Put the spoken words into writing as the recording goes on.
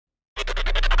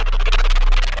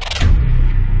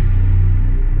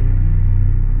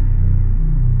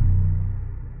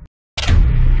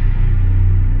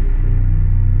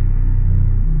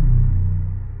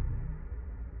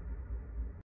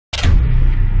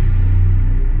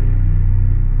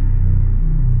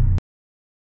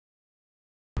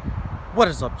What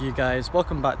is up, you guys?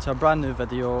 Welcome back to a brand new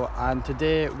video, and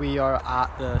today we are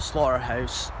at the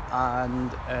Slaughterhouse, and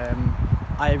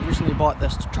I recently bought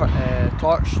this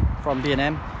torch from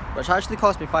B&M, which actually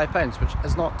cost me £5, which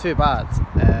is not too bad.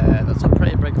 That's a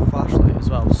pretty big flashlight as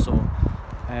well, so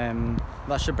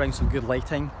that should bring some good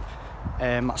lighting.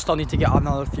 I still need to get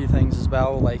another few things as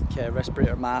well, like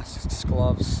respirator masks,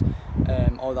 gloves,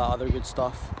 all that other good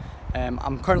stuff.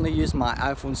 I'm currently using my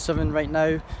iPhone 7 right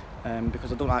now,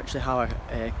 because I don't actually have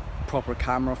a proper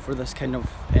camera for this kind of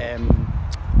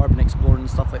urban exploring and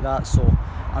stuff like that, so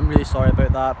I'm really sorry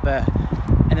about that,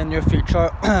 but in the near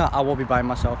future I will be buying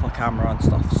myself a camera and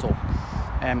stuff. So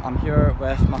I'm here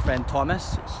with my friend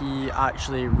Thomas. He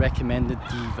actually recommended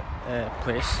the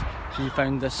place. He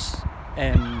found this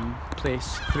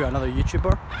place through another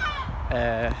YouTuber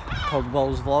called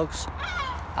Will's Vlogs,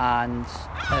 and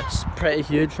it's pretty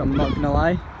huge, I'm not gonna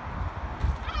lie.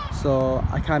 So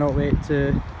I cannot wait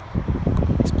to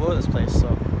explore this place,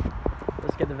 so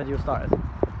let's get the video started.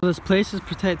 So this place is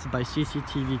protected by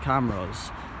CCTV cameras,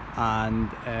 and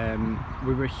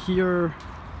we were here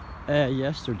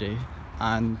yesterday,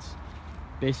 and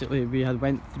basically we had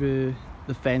went through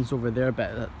the fence over there,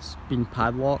 but it's been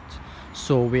padlocked,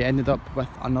 so we ended up with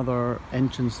another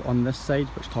entrance on this side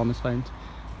which Thomas found,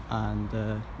 and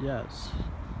yeah,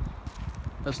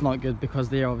 it's not good because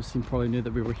they obviously probably knew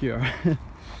that we were here.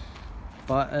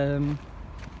 But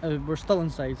we're still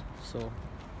inside, so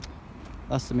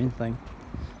that's the main thing.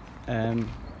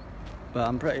 But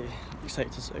I'm pretty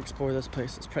excited to explore this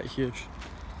place. It's pretty huge.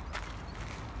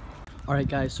 Alright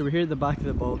guys, so we're here at the back of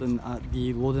the building at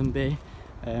the loading bay.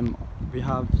 We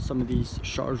have some of these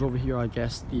shutters over here. I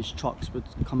guess these trucks would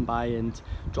come by and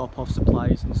drop off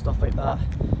supplies and stuff like that.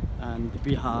 And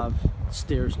we have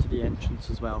stairs to the entrance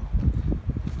as well.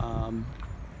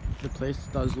 The place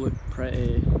does look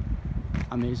pretty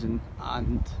amazing,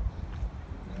 and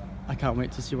I can't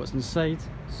wait to see what's inside,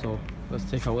 so let's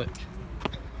take a look.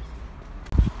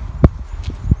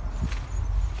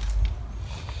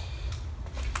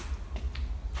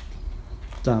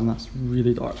 Damn, that's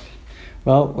really dark.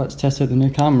 Well, let's test out the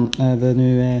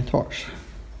new torch.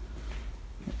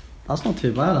 That's not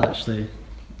too bad actually.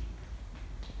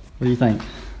 What do you think?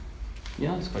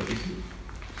 Yeah, it's quite decent.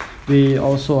 We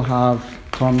also have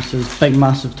Thomas's big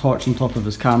massive torch on top of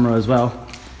his camera as well.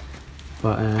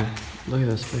 But look at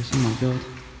this place, oh my god.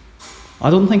 I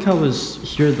don't think I was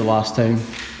here the last time.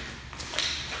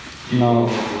 No.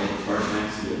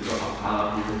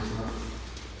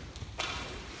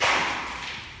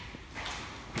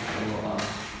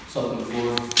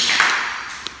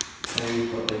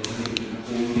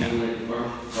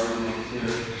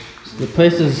 So the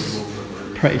place is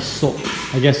pretty soaked.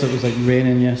 I guess it was like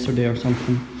raining yesterday or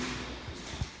something.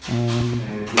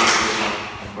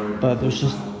 But there's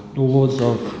just loads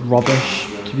of rubbish,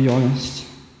 to be honest.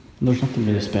 There's nothing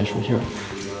really special here.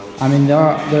 I mean,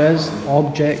 there is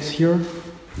objects here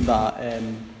that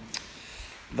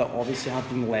that obviously have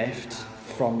been left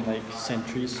from like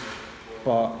centuries,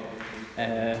 but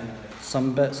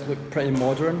some bits look pretty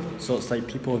modern, so it's like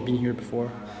people have been here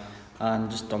before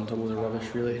and just dumped a load of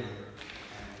rubbish really.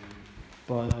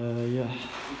 But yeah.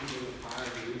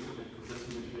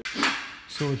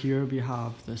 So here we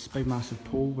have this big massive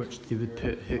pole which they would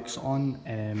put hooks on,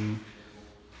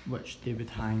 which they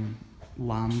would hang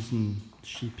lambs and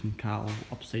sheep and cattle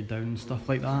upside down and stuff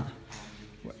like that,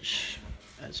 which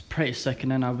is pretty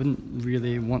sickening. I wouldn't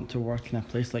really want to work in a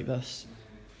place like this.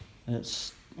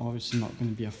 It's obviously not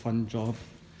going to be a fun job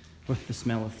with the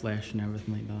smell of flesh and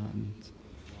everything like that, and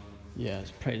yeah, it's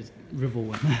pretty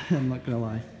revolting. I'm not going to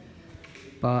lie.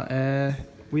 But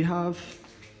we have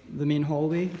the main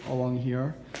hallway along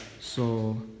here,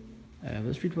 so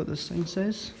let's read what this sign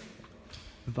says.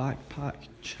 Backpack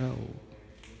chill.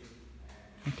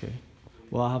 Okay,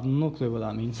 well I have no clue what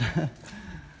that means.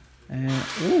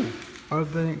 Oh,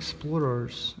 Urban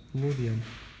Explorers Lothian.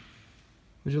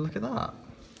 Would you look at that?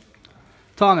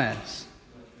 Thomas!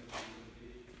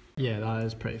 Yeah, that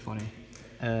is pretty funny.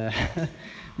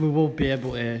 We will be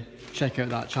able to check out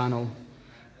that channel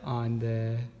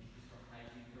and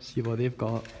see what they've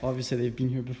got. Obviously they've been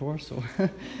here before, so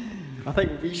I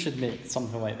think we should make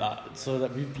something like that so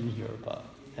that we've been here, but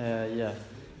yeah.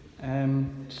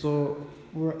 So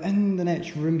we're in the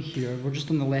next room here. We're just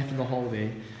on the left of the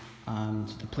hallway, and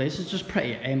the place is just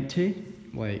pretty empty.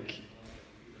 Like,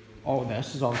 all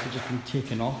this has obviously just been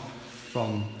taken off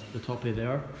from the top of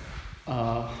there,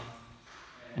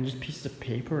 and just pieces of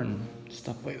paper and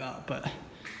stuff like that, but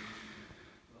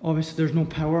obviously there's no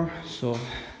power, so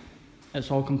it's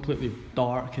all completely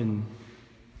dark and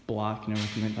black and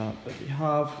everything like that. But we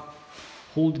have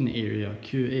holding area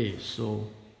QA, so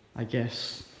I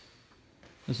guess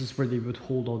this is where they would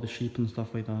hold all the sheep and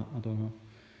stuff like that, I don't know.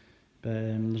 But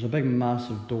there's a big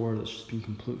massive door that's just been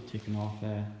completely taken off,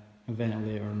 a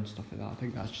ventilator and stuff like that. I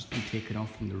think that's just been taken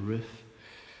off from the roof.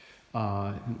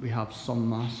 We have some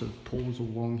massive poles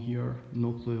along here,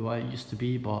 no clue what it used to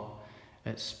be, but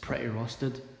it's pretty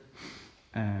rusted.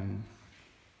 And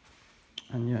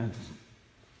yeah, it's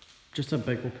just a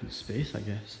big open space, I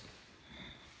guess.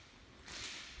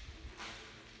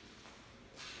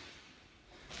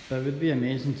 But it would be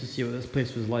amazing to see what this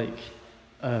place was like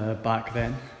back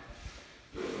then,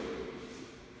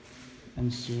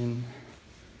 and seeing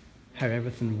how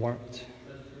everything worked.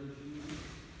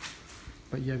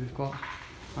 But yeah, we've got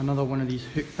another one of these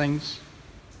hook things.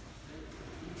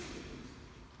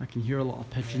 I can hear a lot of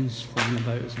pigeons flying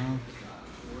about as well.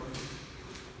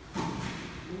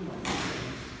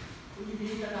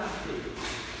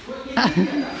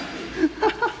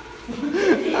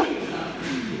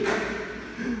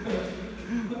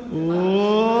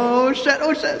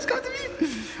 Oh shit, it's coming to me!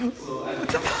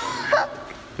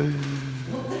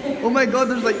 Oh my god,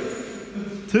 there's like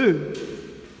 2.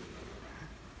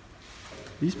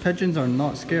 These pigeons are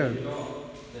not scared. The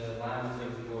lambs that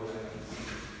would go around,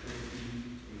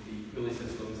 the pulley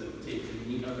systems that would take the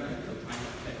meat around, so trying to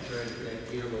picture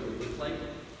here what it would look like,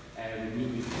 and meat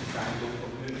would strangle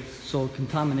from hooves. So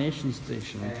contamination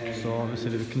station. So obviously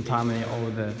they would contaminate all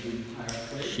of the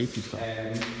sheep and stuff.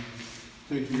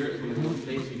 Through here it's one of those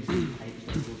places you see pipes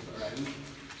that goes around.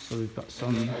 So we've got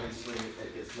some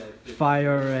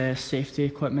fire safety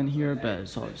equipment here, but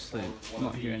it's obviously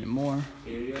not here anymore.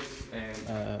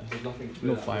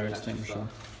 No fire extinguisher,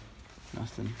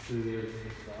 nothing.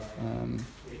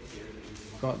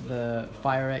 Got the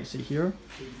fire exit here,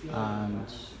 and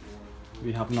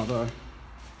we have another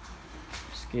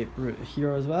escape route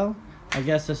here as well. I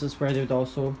guess this is where they would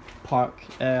also park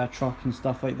a truck and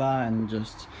stuff like that, and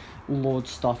just load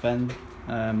stuff in,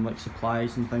 like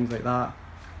supplies and things like that.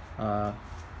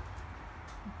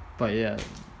 But yeah,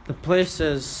 the place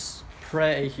is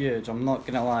pretty huge, I'm not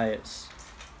gonna lie, it's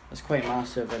quite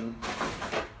massive,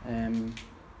 and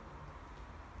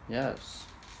yeah, it's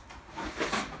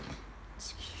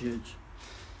huge.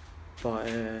 But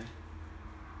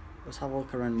let's have a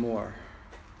look around more.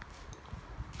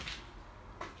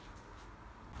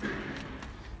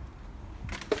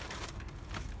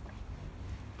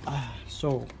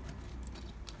 So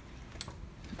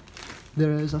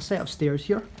there is a set of stairs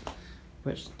here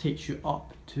which takes you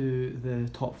up to the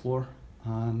top floor,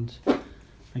 and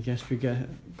I guess we gotta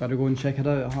go and check it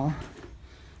out, huh?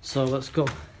 So let's go.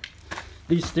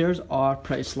 These stairs are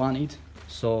pretty slanted,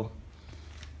 so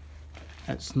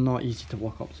it's not easy to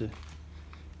walk up to,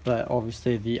 but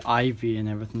obviously the ivy and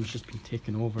everything's just been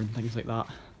taken over and things like that.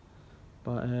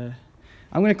 But I'm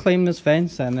gonna climb this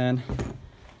fence and then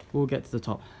we'll get to the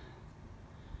top.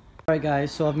 Alright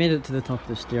guys, so I've made it to the top of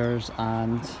the stairs,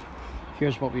 and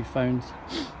here's what we found.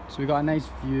 So we got a nice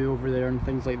view over there and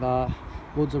things like that.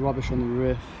 Loads of rubbish on the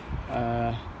roof.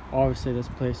 Obviously this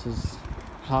place is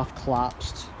half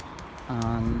collapsed,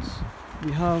 and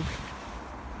we have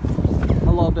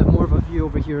a little bit more of a view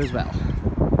over here as well.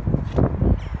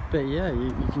 But yeah,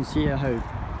 you can see how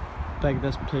big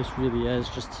this place really is,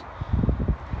 just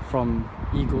from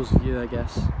Eagle's view, I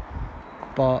guess.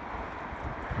 But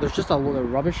there's just a load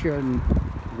of rubbish here and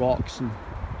rocks, and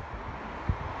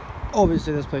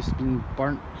obviously this place has been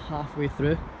burnt halfway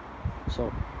through.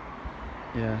 So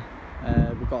yeah,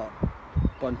 we've got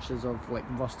bunches of like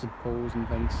rusted poles and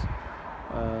things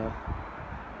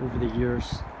over the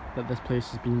years that this place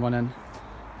has been running.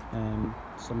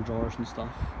 Some drawers and stuff.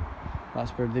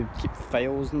 That's where they keep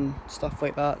files and stuff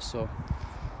like that. So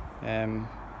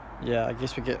yeah, I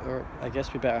guess we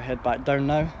better head back down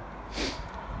now.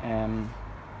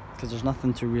 Because there's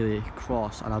nothing to really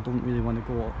cross, and I don't really want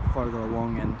to go further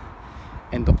along and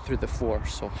end up through the floor,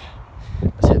 so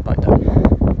let's head back down.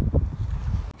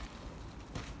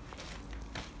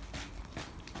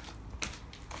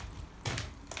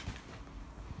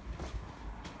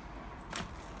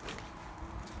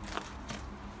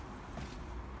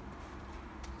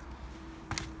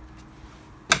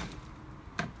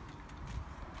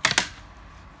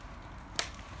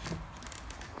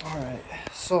 Alright,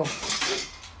 so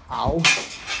ouch.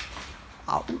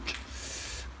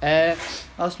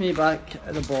 That's me back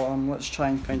at the bottom. Let's try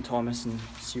and find Thomas and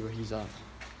see where he's at.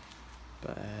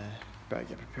 But better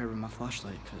get prepared with my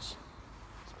flashlight, because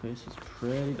this place is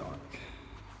pretty dark.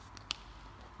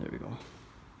 There we go.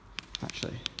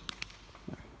 Actually,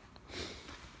 no.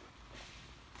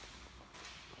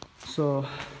 So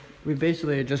we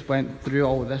basically just went through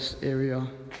all this area,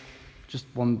 just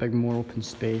one big more open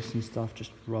space and stuff,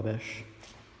 just rubbish.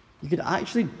 You could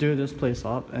actually do this place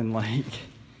up and like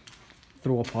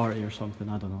throw a party or something,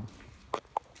 I don't know.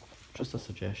 Just a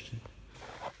suggestion.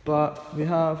 But we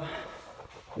have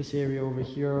this area over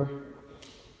here.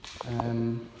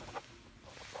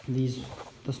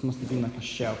 This must have been like a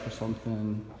shelf or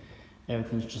something.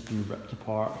 Everything's just been ripped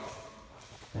apart.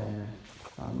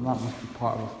 That must be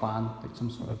part of a fan, like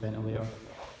some sort of ventilator.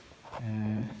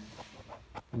 And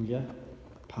yeah,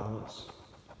 pallets.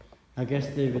 I guess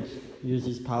they would use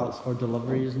these pallets for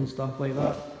deliveries and stuff like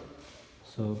that.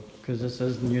 So, because this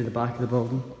is near the back of the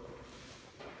building.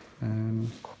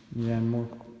 Yeah, and more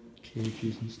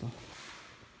cages and stuff.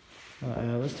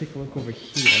 Let's take a look over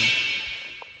here.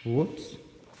 Whoops. So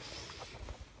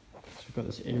we've got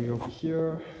this area over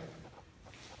here.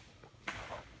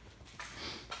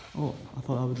 Oh, I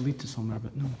thought that would lead to somewhere,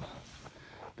 but no.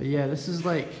 But yeah, this is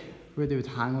like where they would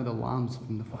hang all the lamps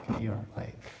from the fucking air.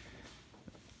 Like,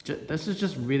 this is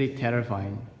just really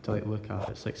terrifying to like look at.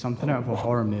 It's like something out of a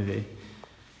horror movie,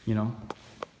 you know.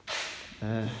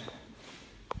 Let's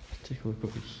take a look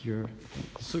over here.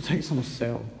 This looks like some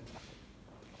cell.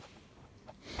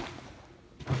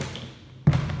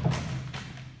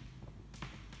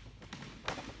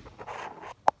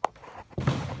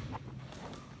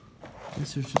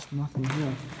 There's just nothing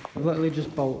here. I've literally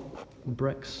just built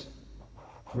bricks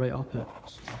right up it.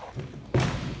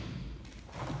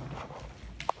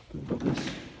 We've got this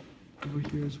over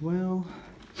here as well.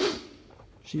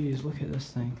 Jeez, look at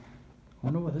this thing. I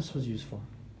wonder what this was used for.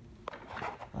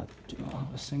 I do not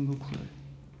have a single clue.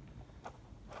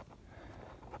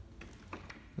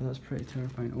 But that's pretty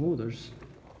terrifying. Oh, there's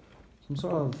some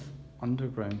sort of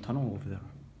underground tunnel over there.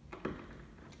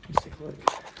 Let's take a look.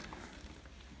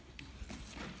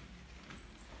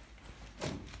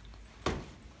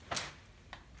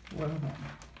 Wow.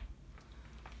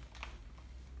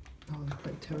 That was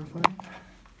quite terrifying.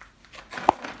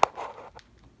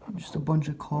 Just a bunch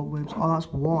of cobwebs. Oh, that's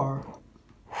water.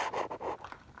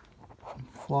 And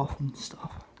fluff and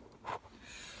stuff.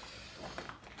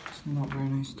 It's not very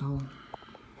nice at all.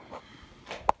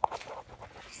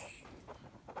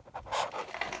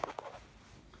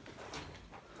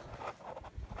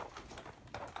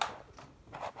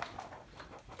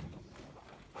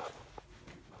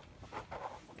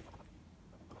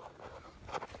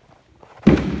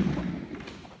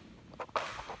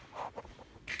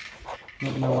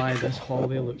 Not gonna lie, this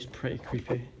hallway looks pretty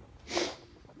creepy. I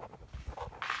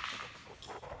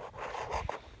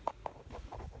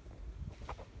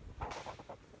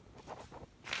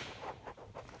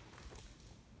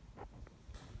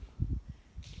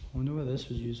wonder what this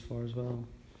was used for as well.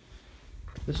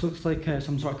 This looks like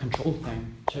some sort of control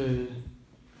thing to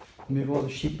move all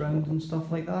the sheep around and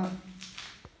stuff like that.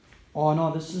 Oh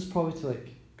no, this is probably to like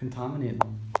contaminate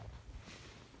them.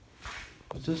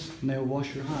 What's this? Now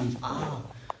wash your hands. Ah,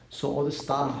 so all the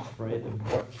staff, right, that would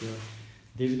work here,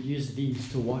 they would use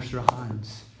these to wash their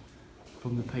hands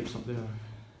from the pipes up there.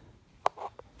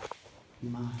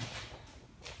 Mad.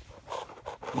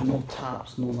 No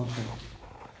taps, no nothing.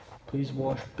 Please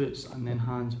wash boots and then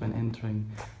hands when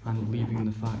entering and leaving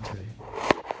the factory.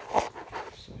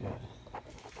 So yeah.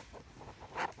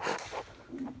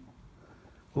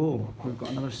 Oh, we've got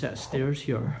another set of stairs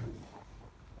here.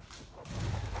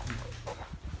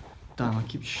 Damn, I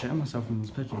keep shitting myself from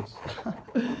those pigeons.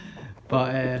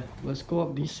 But let's go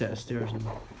up these set of stairs and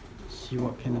see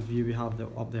what kind of view we have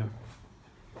up there.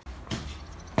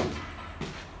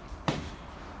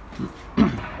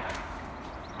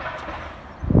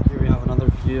 Here we have another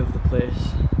view of the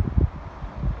place.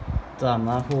 Damn,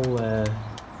 that whole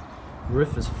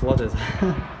roof is flooded.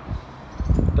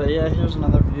 But yeah, here's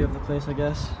another view of the place, I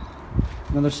guess.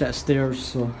 Another set of stairs,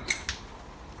 so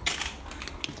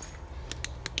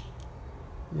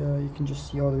yeah, you can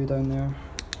just see all the way down there.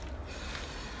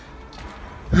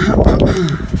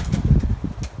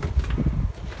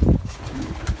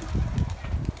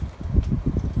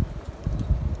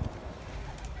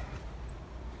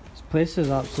 This place is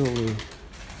absolutely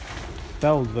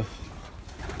filled with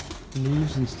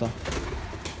leaves and stuff.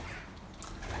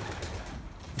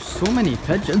 There's so many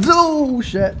pigeons. Oh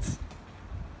shit!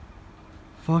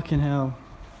 Fucking hell.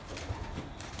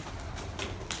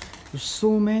 There's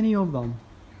so many of them.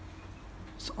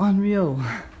 It's unreal.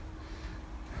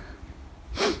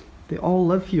 They all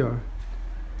live here.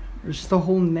 There's just a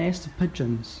whole nest of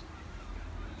pigeons.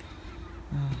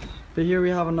 But here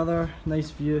we have another nice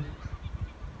view.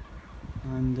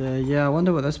 And yeah, I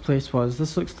wonder what this place was.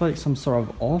 This looks like some sort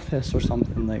of office or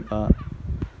something like that.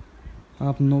 I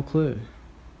have no clue.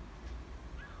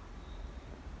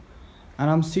 And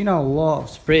I'm seeing a lot of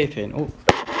spray paint. Oh,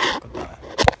 got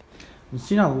that. I'm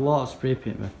seeing a lot of spray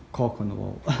paint with caulk on the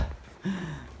wall.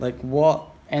 Like, what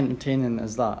entertaining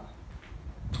is that?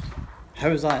 How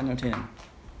is that entertaining?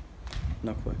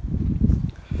 No clue.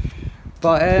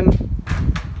 But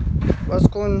let's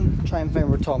go and try and find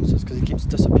where Thomas is because he keeps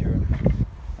disappearing.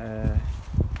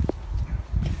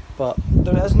 But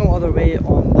there is no other way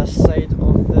on this side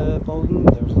of the building.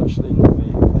 There's literally no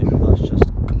way. Like, that's just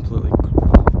completely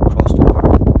crossed over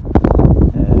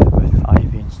with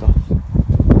ivy and stuff.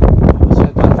 Let's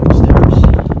head down upstairs.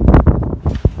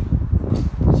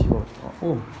 See what we've got.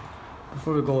 Oh,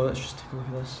 before we go, let's just take a look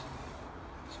at this.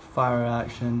 It's fire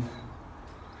action.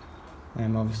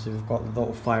 Obviously we've got the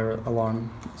little fire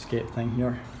alarm escape thing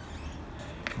here.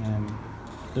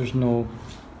 There's no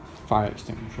fire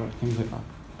extinguisher or things like that.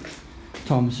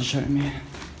 Thomas is shouting at me.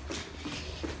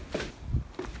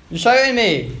 You're shouting at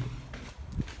me!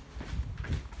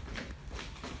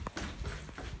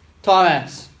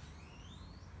 Thomas!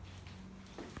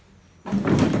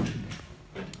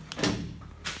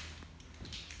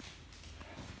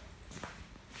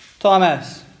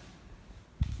 Thomas!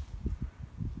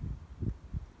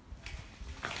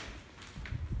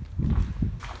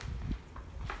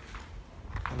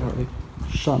 I've already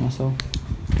shot myself.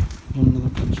 There's another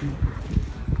picture.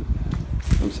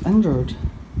 Looks injured.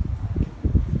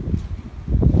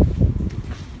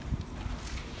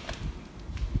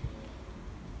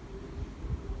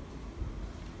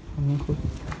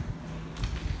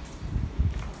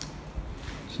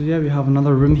 So yeah, we have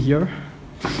another room here.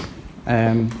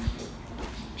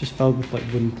 Just filled with like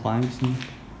wooden planks and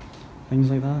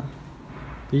things like that.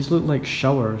 These look like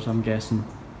showers, I'm guessing.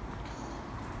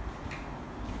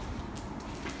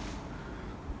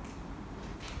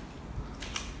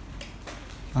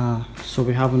 So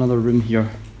we have another room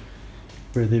here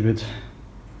where they would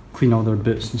clean all their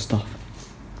boots and stuff.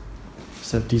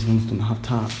 Except these ones don't have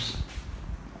taps.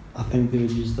 I think they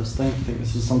would use this thing. I think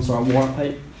this is some sort of water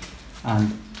pipe,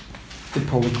 and they'd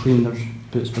probably clean their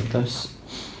boots with this,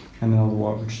 and then all the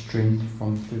water would just drain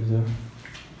from through there.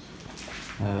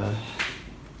 And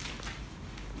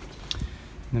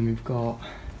then we've got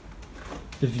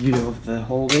the view of the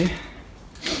hallway.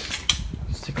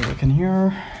 Let's take a look in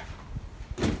here.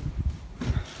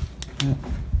 Yeah.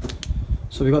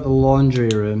 So we got the laundry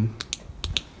room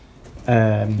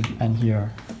in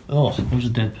here. Oh, there's a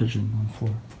dead pigeon on the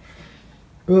floor.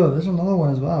 Oh, there's another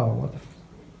one as well. What the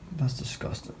that's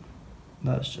disgusting.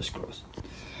 That's just gross.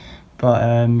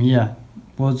 But yeah,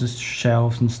 loads of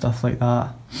shelves and stuff like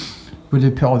that. We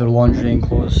do put all their laundry and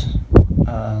clothes,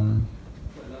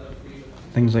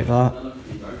 things like that.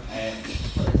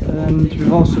 And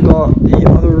we've also got the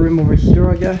other room over here,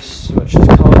 I guess, which is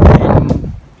called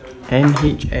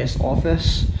NHS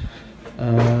office.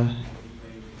 I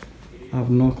have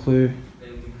no clue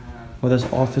what this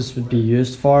office would be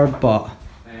used for, but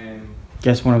I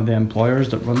guess one of the employers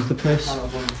that runs the place.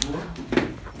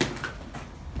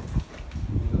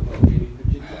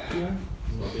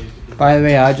 By the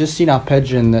way, I just seen a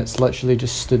pigeon that's literally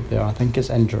just stood there. I think it's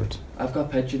injured. I've got a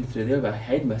pigeon through there with a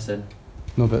head missing.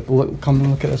 No, but look, come and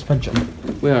look at this pigeon.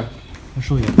 Where? I'll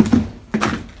show you.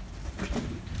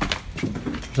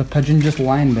 There's a pigeon just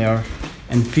lying there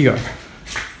in fear.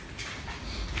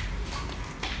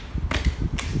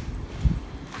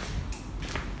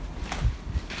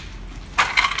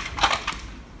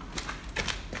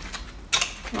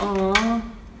 Aww.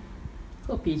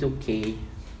 Hope he's okay.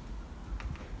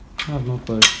 I have no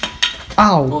clue.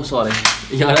 Ow! Oh, sorry.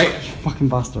 Yeah, right. Fucking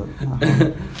bastard.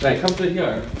 Right, come through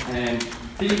here.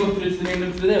 Did you go through to the main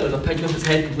room through there? There's a pigeon with his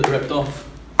head completely ripped off.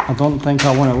 I don't think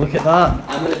I want to look at that.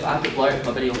 I'm going to have to blur out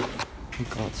my video. Oh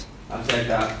god. I've said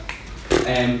that. We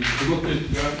go through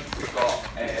here. We've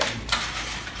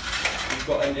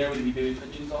got in there where the wee baby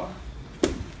pigeons are.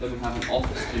 Then we have an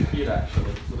office through here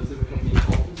actually. So this is the company's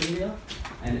office in here.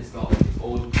 And it's got like its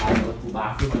own private little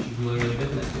bathroom, which is really, really good.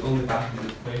 And it's the only bathroom in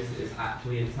this place that is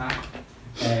actually intact.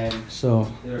 So,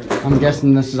 I'm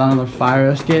guessing this is another fire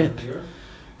escape,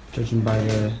 judging by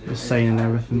the sign and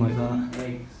everything like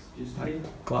that.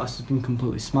 Glass has been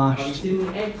completely smashed. Have you seen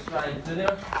the eggs running through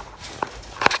there?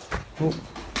 Oh.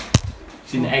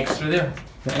 Seen the eggs through there?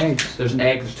 The eggs? There's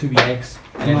eggs, there's 2 wee eggs,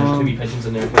 and then there's 2 wee pigeons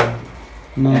in there as well.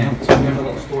 No. There's a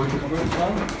little storage cupboard as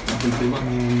well. Nothing too much.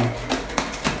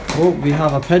 Oh, we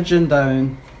have a pigeon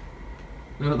down.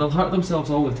 They'll hurt themselves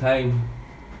all the time.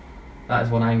 That is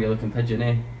one angry looking pigeon,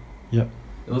 eh? Yep.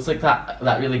 It looks like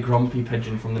that really grumpy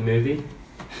pigeon from the movie.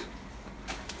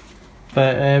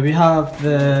 But we have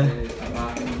the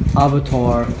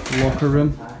Avatar locker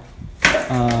room.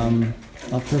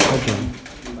 That poor pigeon.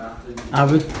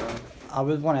 I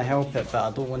would want to help it, but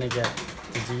I don't want to get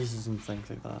diseases and things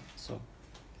like that. So.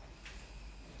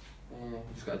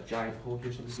 Just got a giant hole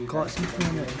here, so It's got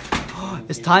something in it.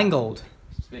 It's tangled.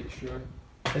 Just make sure.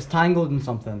 It's tangled in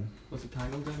something. What's it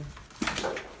tangled in?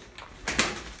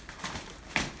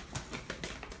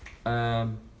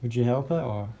 Would you help it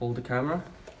or? Hold the camera.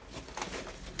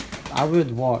 I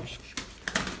would watch.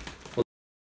 So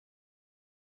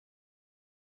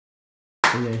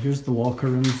yeah, here's the locker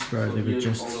rooms where they would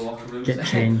just get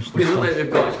changed. We look like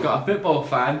we've got a football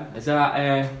fan. Is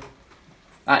that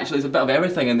actually there's a bit of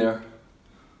everything in there.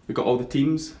 We've got all the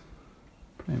teams.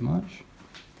 Pretty much.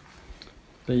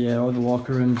 But yeah, all the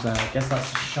locker rooms, I guess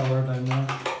that's a shower down there.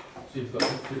 So you've got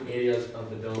different areas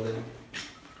of the building.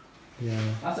 Yeah.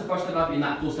 That's the first time I've been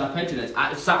that close to a pigeon.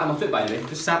 It sat on my foot, by the way.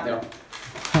 Just sat there.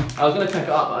 I was going to pick it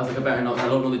up, but I was like, I better not. I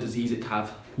don't know the disease it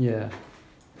have. Yeah.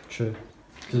 True.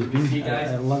 Because it's been, see,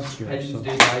 guys, it lives here. Pigeons So.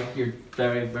 do die here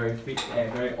very,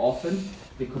 very often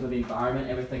because of the environment.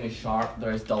 Everything is sharp.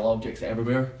 There's dull objects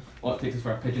everywhere. All it takes is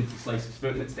for a pigeon to slice its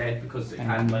foot and it's dead because it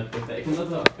can't live with it. It can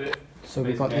live without a foot. So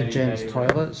we've got the gents'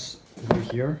 toilets over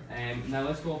here. Now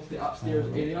let's go up to the upstairs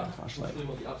area. Flashlight. Let's see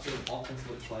what the upstairs office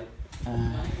looks like.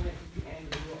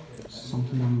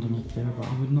 Something underneath there, but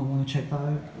I would not want to check that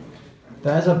out.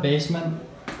 There is a basement,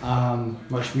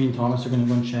 which me and Thomas are going to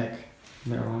go and check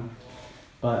later on.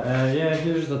 But yeah,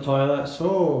 here's the toilet.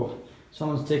 So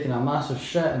someone's taken a massive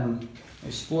shit and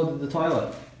exploded the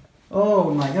toilet. Oh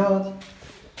my god.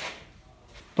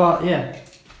 But yeah,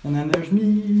 and then there's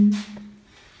me.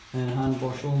 And hand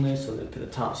wash only, so they put the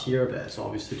taps here, but it's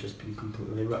obviously just been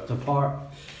completely ripped apart.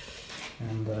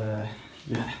 And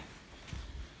yeah.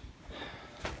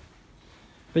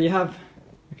 But you have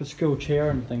like a school chair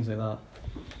and things like that.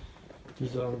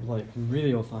 These are like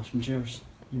really old-fashioned chairs.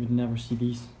 You would never see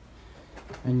these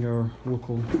in your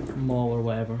local mall or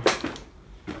whatever.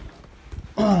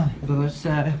 But let's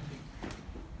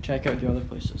check out the other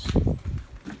places.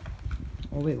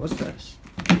 Oh wait, what's this?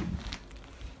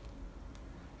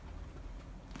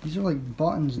 These are like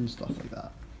buttons and stuff like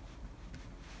that.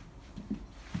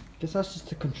 Guess that's just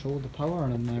to control the power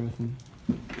and everything.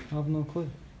 I have no clue.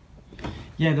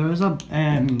 Yeah, there is a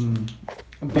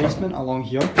basement along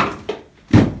here.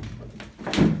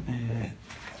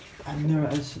 And there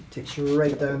it is, it takes you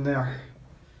right down there.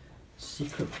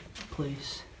 Secret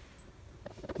place.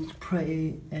 It's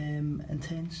pretty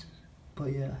intense,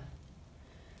 but yeah.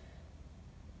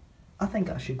 I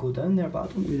think I should go down there, but I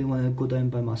don't really want to go down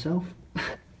by myself.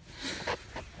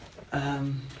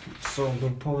 So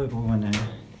we'll probably go when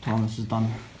Thomas is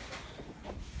done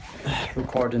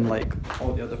recording like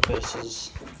all the other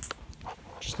places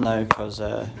just now, because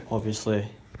obviously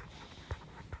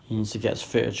he needs to get his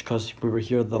footage, because we were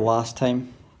here the last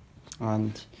time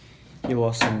and he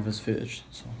lost some of his footage,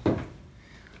 so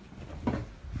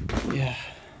yeah.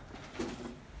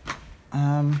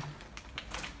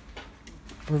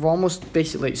 We've almost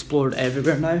basically explored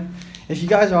everywhere now. If you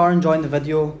guys are enjoying the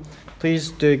video,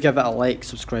 please do give it a like,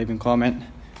 subscribe and comment.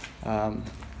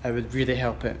 It would really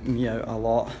help me out a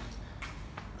lot.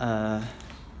 And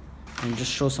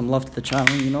just show some love to the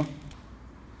channel, you know.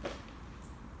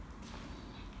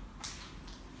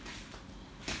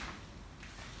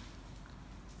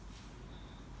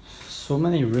 So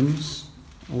many rooms,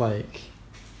 like,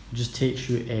 just takes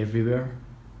you everywhere.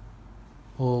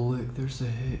 Oh look, there's the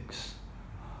hooks.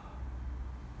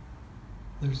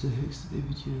 There's the hooks that they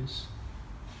would use.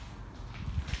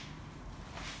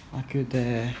 I could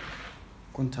go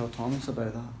and tell Thomas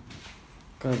about that,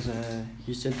 because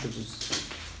he said there was,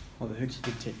 well, the hooks had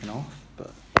been taken off,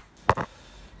 but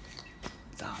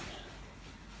damn,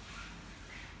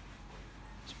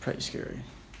 it's pretty scary.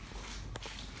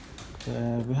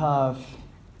 We have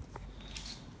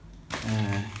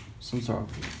some sort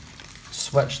of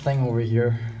switch thing over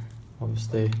here.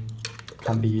 Obviously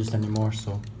can't be used anymore,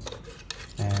 so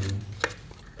yeah,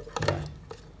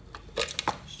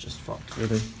 it's just fucked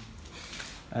really.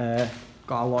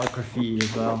 Got a lot of graffiti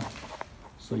as well,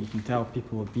 so you can tell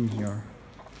people have been here.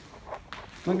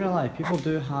 Not gonna lie, people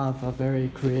do have a very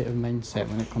creative mindset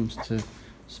when it comes to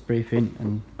spray paint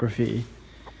and graffiti.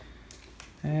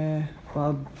 But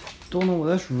I don't know what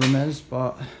this room is,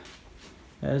 but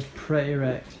it is pretty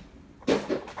wrecked.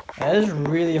 It is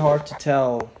really hard to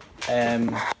tell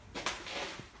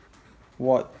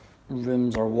what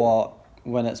rooms are what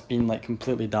when it's been like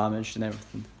completely damaged and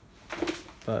everything.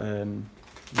 But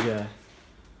yeah,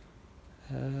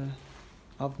 I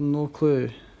have no clue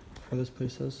where this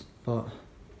place is, but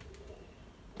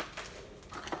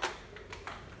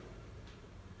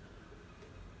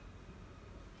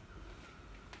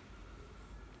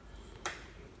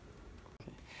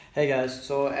Hey guys,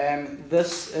 so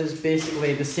this is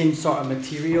basically the same sort of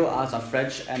material as a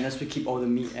fridge, and this would keep all the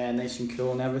meat nice and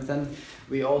cool and everything.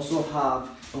 We also have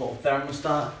a little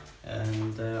thermostat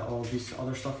and all these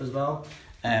other stuff as well.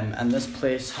 And this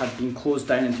place had been closed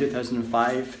down in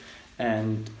 2005,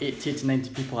 and 80 to 90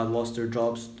 people had lost their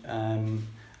jobs, and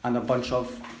a bunch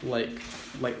of like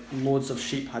loads of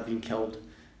sheep had been killed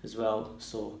as well.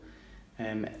 So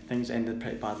things ended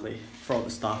pretty badly for all the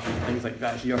staff and things like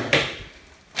that here.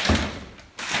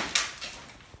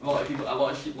 A lot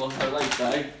of sheep lost their lives,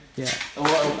 right? Yeah.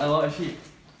 A lot of sheep.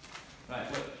 Right,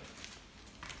 look.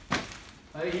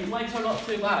 These legs are not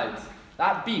too bad.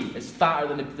 That beam is fatter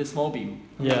than the small beam.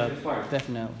 Yeah,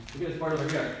 definitely. Look at this part over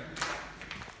here.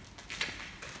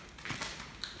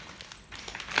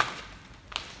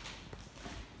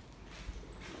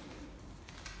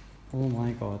 Oh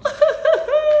my god.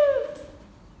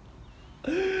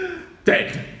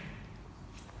 Dead.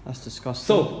 That's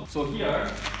disgusting. So here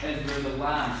is where the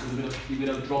lambs, so you would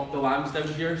have dropped the lambs down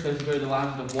here, so this is where the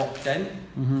lambs would have walked in.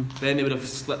 Then they would have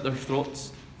slit their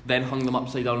throats, then hung them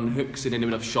upside down on hooks, and then they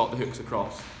would have shot the hooks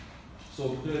across.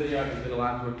 So through there is where the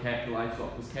lambs were kept, the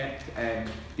livestock was kept.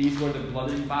 These were the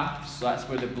blooding baths, so that's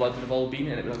where the blood would have all been,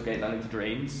 and it would have get down into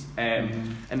drains.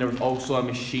 And there was also a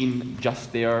machine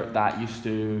just there that used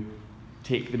to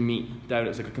take the meat down.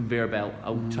 It's like a conveyor belt.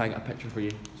 I'll try and get a picture for you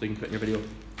so you can put in your video.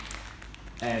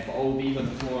 But all these on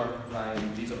the floor,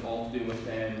 Ryan, these are all to do with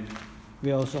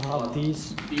we also have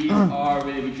these. These are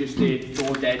where they would just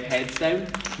throw dead heads down.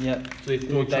 Yep. So they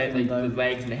throw dead the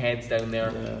legs and the heads down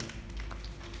there.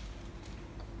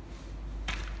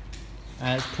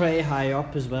 Yeah. It's pretty high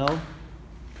up as well.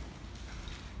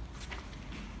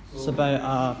 It's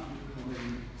about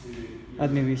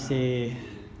I'd maybe say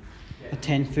a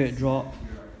 10-foot drop,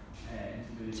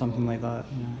 something like that.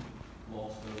 Yeah.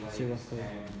 See roughly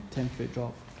 10-foot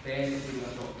drop. Then we would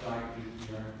have got dragged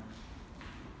through here.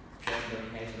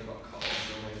 Their heads would have got cut off,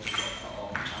 their legs would have got cut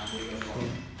off, and we would have got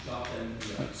shoved in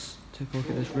here. Let's take a look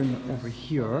at this room over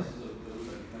here.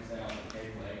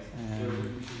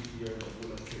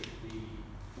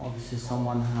 Obviously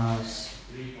someone has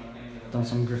done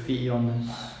some graffiti on this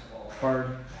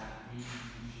bird.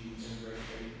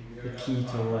 The key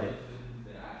to life.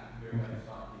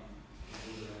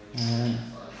 Okay.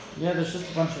 Yeah, there's just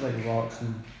a bunch of like rocks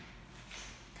and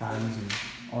cans and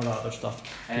all that other stuff.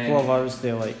 People of ours,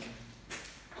 they like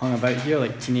hung about here,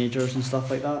 like teenagers and stuff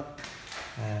like that.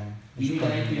 Do you need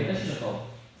an empty addition at all?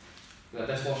 We've got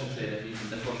a dishwashing tray there, you can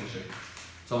dishwashing tray.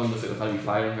 Someone looks like they're having a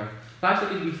fire in here. It's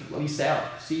actually going to be set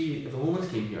up. See, if the homeless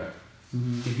came here,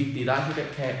 they'd actually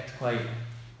get kept quite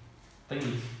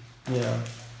thingy. Yeah.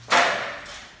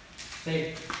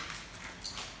 Hey.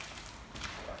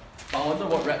 I wonder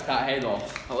what ripped that head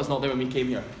off. That was not there when we came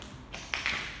here.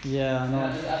 Yeah, I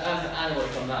know. That's an animal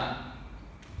from that.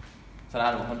 It's an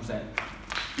animal, 100%.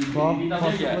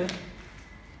 Possibly.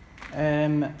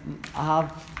 I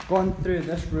have gone through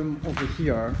this room over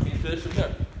here. Through this room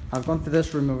here? I've gone through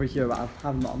this room over here, but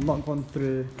I'm not gone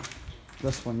through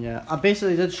this one yet. I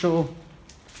basically did show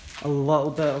a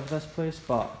little bit of this place,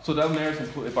 but... So down there is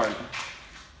completely burnt?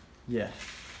 Yeah.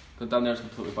 Because down there is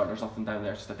completely burnt, there's nothing down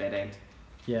there, it's just a dead end.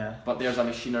 Yeah. But there's a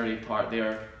machinery part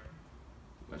there,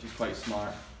 which is quite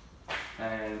smart.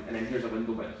 And then here's a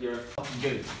window bit here. Fucking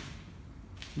good.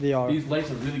 They are. These lights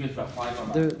are really good for a fly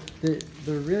camera.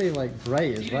 They're really like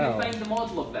bright as well. You can find the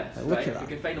model of this, look right? at that. You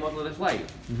can find the model of this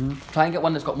light. Try and get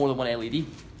one that's got more than one LED.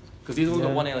 Because these only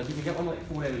got one LED, you can get one with like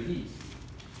 4 LEDs.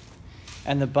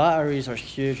 And the batteries are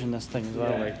huge in this thing as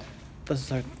well. Yeah. Like, this is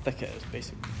how thick it is,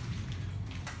 basically.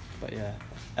 But yeah.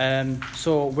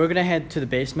 So we're gonna head to the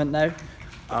basement now,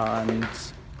 and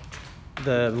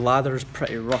the ladder's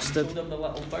pretty rusted. Show them the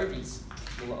little birdies.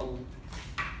 The little.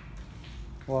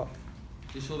 What?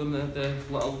 You show them the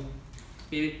little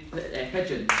baby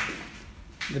pigeons.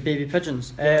 The baby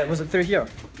pigeons. Was it through here?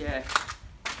 Yeah.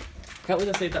 Can't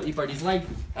believe I saved that wee birdie's life.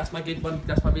 That's my good one.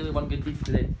 That's my really one good deed for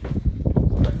today.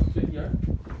 Through here.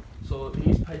 So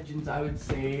these pigeons, I would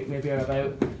say, maybe are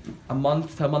about a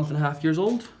month to a month and a half years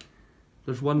old.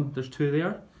 There's 2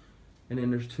 there, and then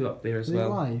there's 2 up there as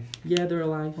well. Are they alive? Yeah, they're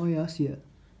alive. Oh yeah, I see it.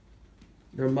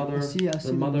 Their mother. I see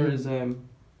their mother is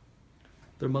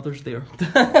Their mother's there.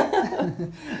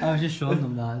 I was just showing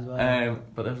them that as well.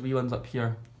 But there's wee ones up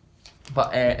here.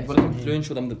 But if we come through and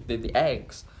show them the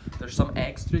eggs, there's some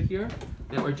eggs through here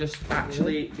that were just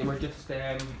actually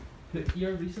put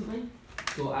here recently.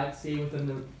 So I'd say within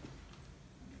the.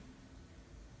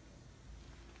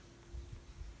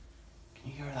 Can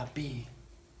you hear that bee?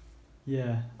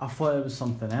 Yeah, I thought it was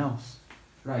something else.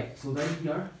 Right, so down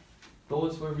here,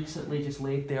 those were recently just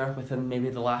laid there within maybe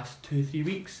the last 2-3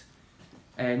 weeks.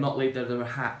 not laid there, they were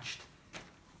hatched.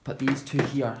 But these two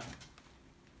here,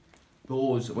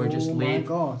 those were just laid.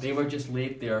 God. They were just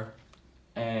laid there.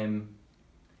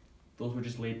 Those were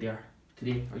just laid there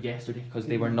today or yesterday because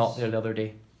they were not there the other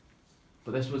day.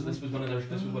 But this was one of their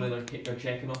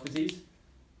checking offices.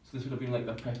 So this would have been like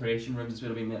the preparation rooms. This would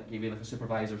have been maybe like a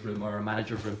supervisor's room or a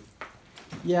manager's room.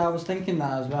 Yeah, I was thinking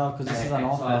that as well because this is an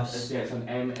office. It's an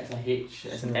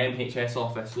MHS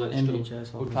office. So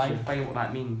MHS we'll office. try and find what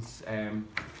that means.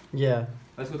 Yeah.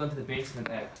 Let's go down to the basement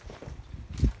now.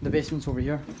 The basement's over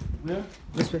here. Where?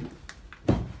 This way.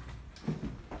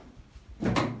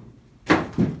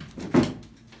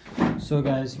 So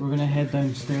guys, we're gonna head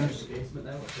downstairs,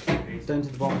 down to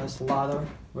the bottom of this ladder,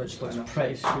 which looks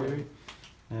pretty scary.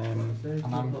 And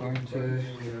I'm going to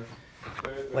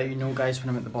let you know guys when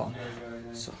I'm at the bottom.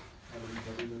 So,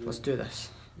 let's do this.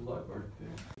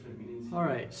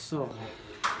 Alright, so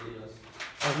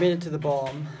I've made it to the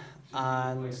bottom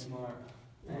and we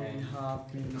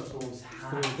have been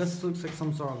through. This looks like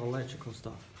some sort of electrical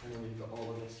stuff.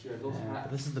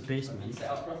 This is the basement.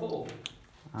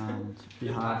 And we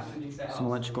have some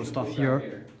electrical stuff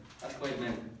here. That's quite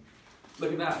mint.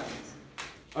 Look at that.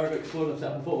 Our explosive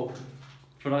set up a photo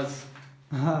for us.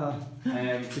 But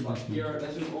here,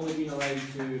 this has only been allowed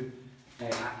to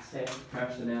access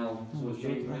personnel, so it's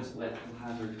dangerous electrical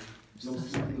hazard. No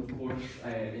smoking, of course,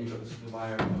 and you've got the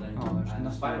wire running, and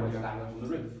the spider wire hanging on the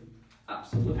roof.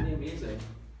 Absolutely amazing.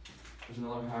 There's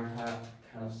another hard hat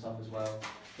kind of stuff as well.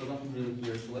 So nothing really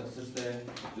here, so let's just head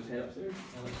upstairs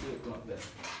and let's see what's going up there.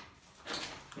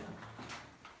 Yeah.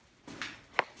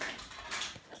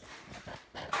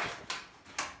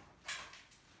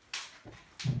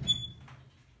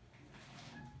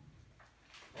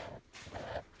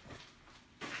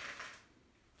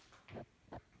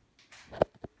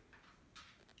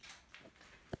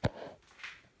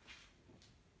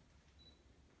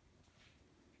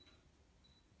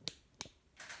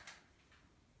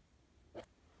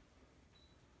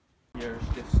 Here's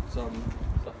just some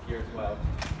stuff here as well.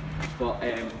 But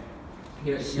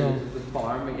here's the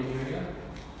farm in area.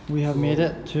 We have made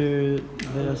it to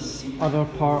this other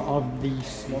part of the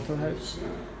slaughterhouse,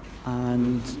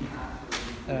 and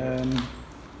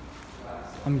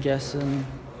I'm guessing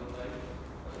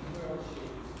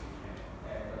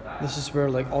this is where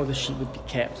like all the sheep would be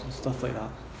kept and stuff like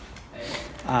that.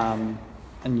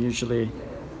 And usually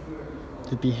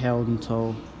they'd be held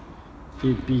until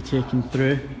they'd be taken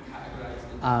through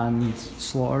and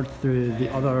slaughtered through the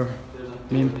other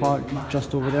main part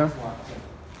just over there.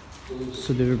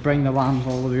 So they would bring the lambs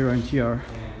all the way around here.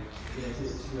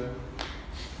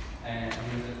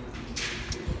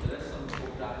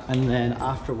 And then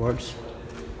afterwards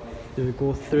they would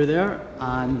go through there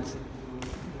and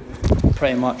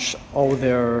pretty much all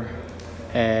their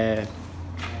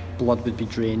blood would be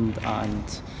drained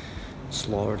and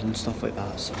slaughtered and stuff like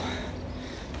that. So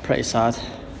pretty sad.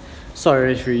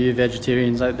 Sorry for you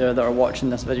vegetarians out there that are watching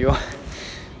this video,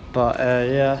 but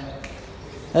yeah,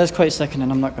 it's quite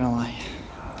sickening, I'm not gonna lie.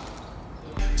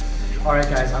 Alright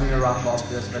guys, I'm gonna wrap up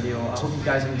this video. I hope you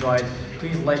guys enjoyed.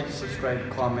 Please like, subscribe,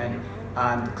 comment,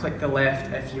 and click the left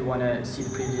if you want to see the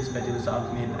previous videos that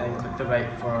I've made, and click the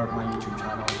right for my YouTube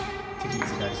channel. Take it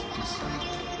easy guys,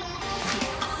 peace.